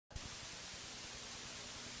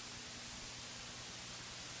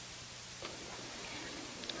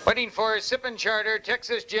Waiting for Sippin' Charter,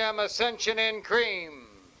 Texas Gem, Ascension, and Cream.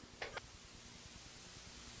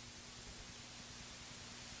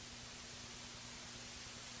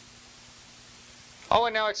 Oh,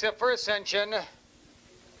 and now except for Ascension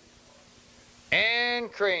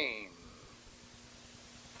and Cream.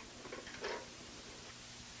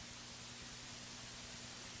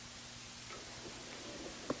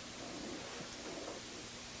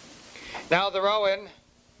 Now the row-in.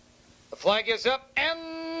 The flag is up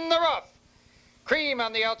and they're off. Cream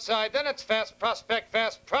on the outside, then it's Fast Prospect,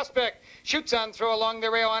 Fast Prospect. Shoots on through along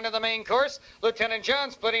the rail onto the main course. Lieutenant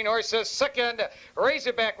John splitting horses second.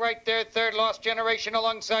 Razorback right there, third. Lost Generation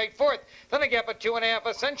alongside fourth. Then a gap of 2.5.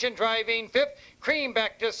 Ascension driving fifth. Cream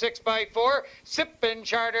back to 6 by 4. Sippin'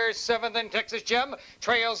 Charter seventh, and Texas Gem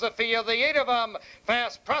trails the field, the 8 of them.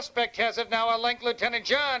 Fast Prospect has it now a length. Lieutenant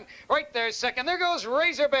John right there second. There goes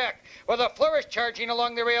Razorback with a flourish charging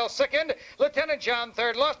along the rail second. Lieutenant John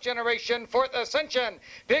third. Lost Generation fourth. Ascension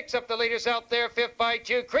picks up the leaders out there, 5th by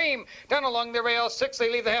 2. Cream down along the rail 6.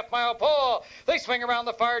 They leave the half-mile pole. They swing around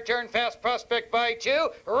the far turn. Fast Prospect by 2.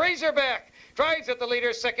 Razorback drives at the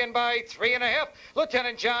leader second by 3.5.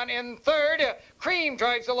 Lieutenant John in third. Cream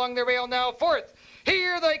drives along the rail now 4th.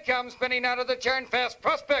 Here they come, spinning out of the turn. Fast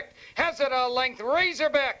Prospect has it a length.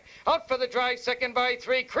 Razorback out for the drive, second by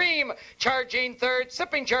 3. Cream charging third.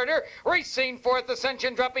 Sipping Charter racing fourth.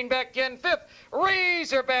 Ascension dropping back in 5th.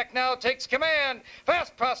 Razorback now takes command.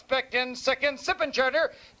 Fast Prospect in second. Sipping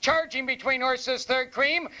Charter charging between horses third.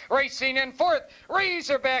 Cream racing in 4th.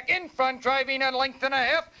 Razorback in front, driving a length and a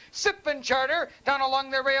half. Sipping Charter down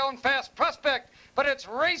along the rail and Fast Prospect, but it's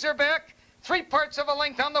Razorback 3/4 of a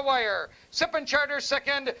length on the wire. Sippin' Charter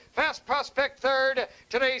second, Fast Prospect third.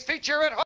 Today's feature at Hawthorne.